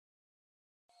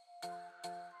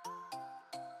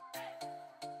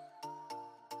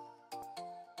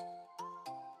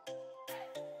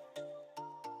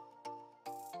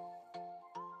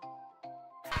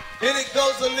And it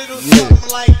goes a little something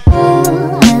like,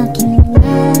 I'll keep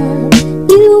love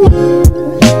you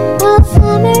warm all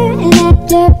summer, and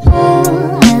after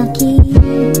I'll keep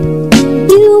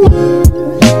you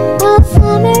warm all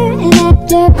summer, and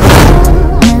after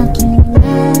I'll keep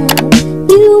love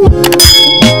you warm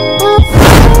all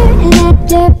summer, and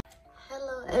after.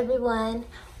 Hello everyone,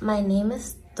 my name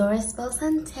is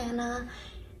Dorisbelsantana,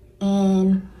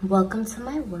 and welcome to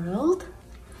my world.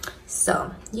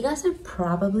 So you guys are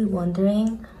probably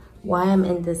wondering why I'm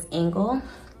in this angle,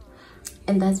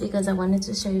 and that's because I wanted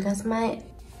to show you guys my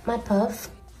puff.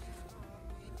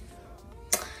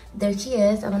 There she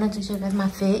is. I wanted to show you guys my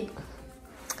fit.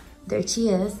 There she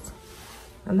is.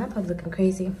 Oh, my puff looking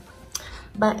crazy.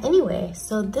 But anyway,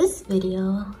 so this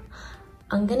video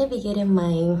I'm gonna be getting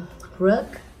my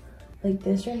rook like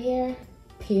this right here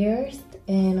pierced,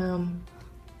 and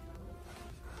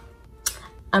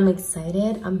I'm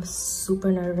excited. I'm super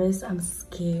nervous. I'm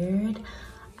scared.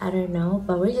 I don't know,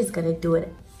 but we're just gonna do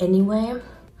it anyway.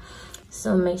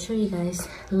 So make sure you guys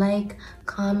like,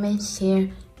 comment, share,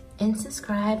 and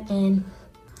subscribe, and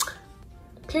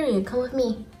period. Come with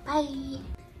me. Bye.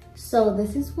 So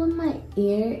this is what my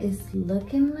ear is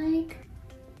looking like.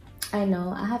 I know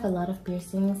I have a lot of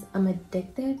piercings. I'm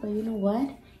addicted, but you know what?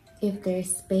 If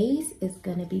there's space, it's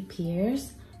gonna be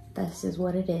pierced. That's just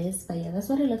what it is. But yeah, that's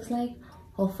what it looks like.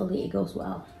 Hopefully it goes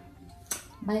well.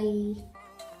 Bye.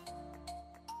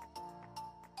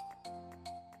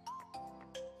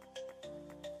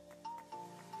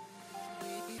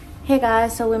 Hey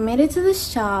guys, so we made it to the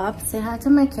shop. Say hi to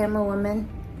my camera woman.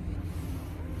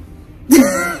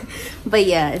 But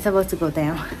yeah, it's about to go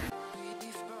down.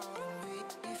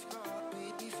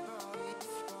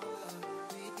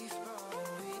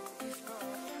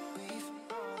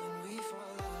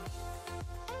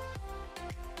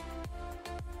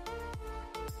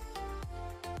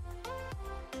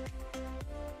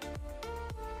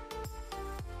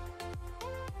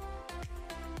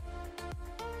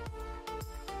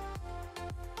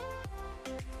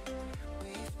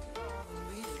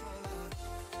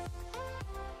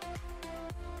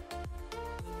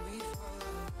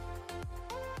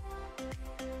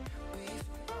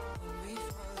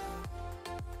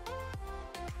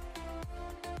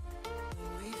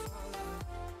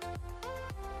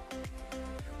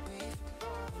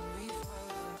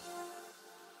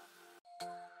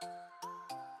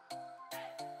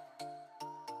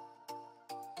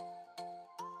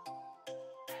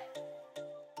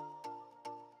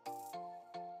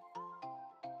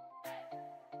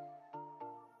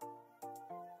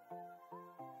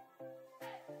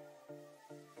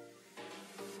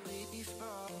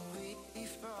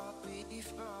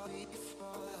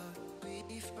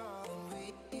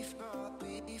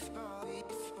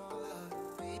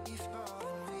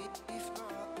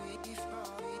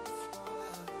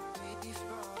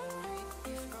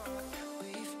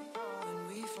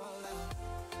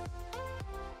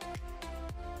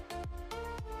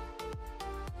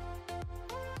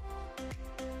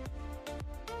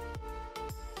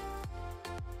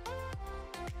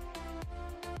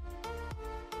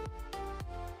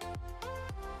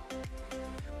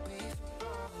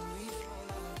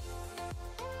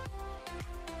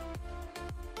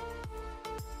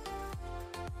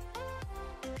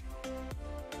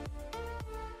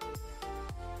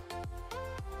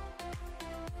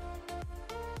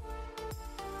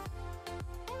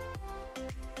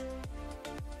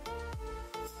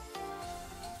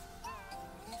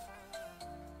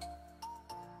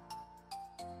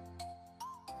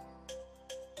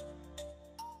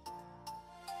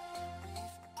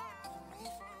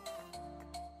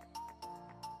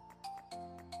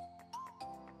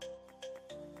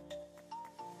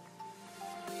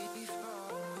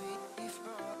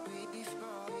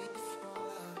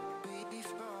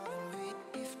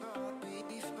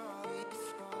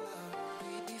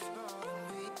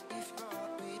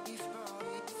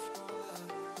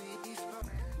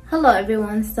 Hello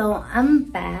everyone, so I'm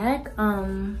back.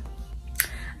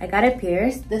 I got it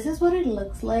pierced. This is what it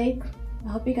looks like. I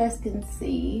hope you guys can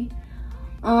see.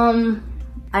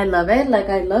 I love it. Like,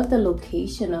 I love the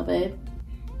location of it.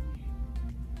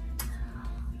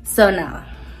 So now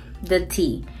the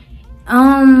tea.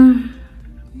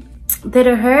 Did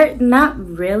it hurt? Not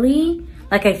really.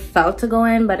 Like, I felt to go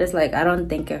in, but it's like I don't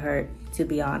think it hurt, to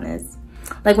be honest.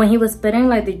 Like when he was spitting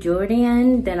like the jewelry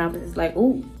in, then I was just like,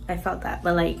 ooh, I felt that.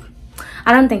 But like,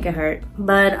 I don't think it hurt.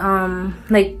 But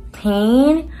like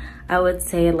pain, I would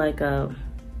say like a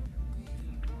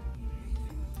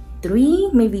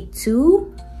 3, maybe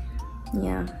 2.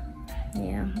 Yeah.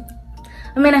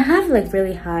 I mean, I have like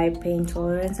really high pain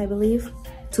tolerance, I believe.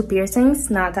 2 piercings,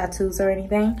 not tattoos or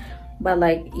anything, but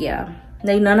like, yeah,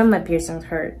 like none of my piercings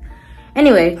hurt.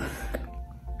 Anyway,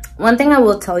 one thing I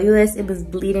will tell you is it was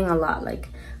bleeding a lot. Like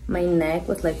my neck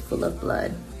was like full of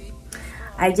blood.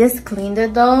 I just cleaned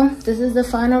it though. This is the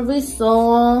final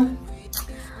result.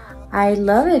 I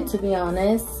love it, to be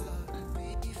honest.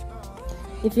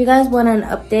 If you guys want an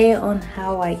update on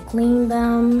how I clean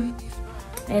them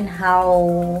and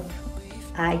how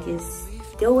I just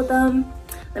deal with them,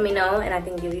 let me know and I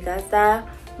can give you guys that.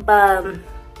 But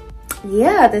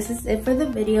yeah, this is it for the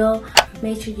video.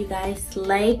 Make sure you guys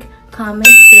like, comment,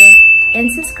 share,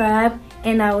 and subscribe,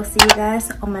 and I will see you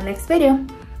guys on my next video.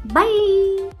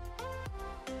 Bye.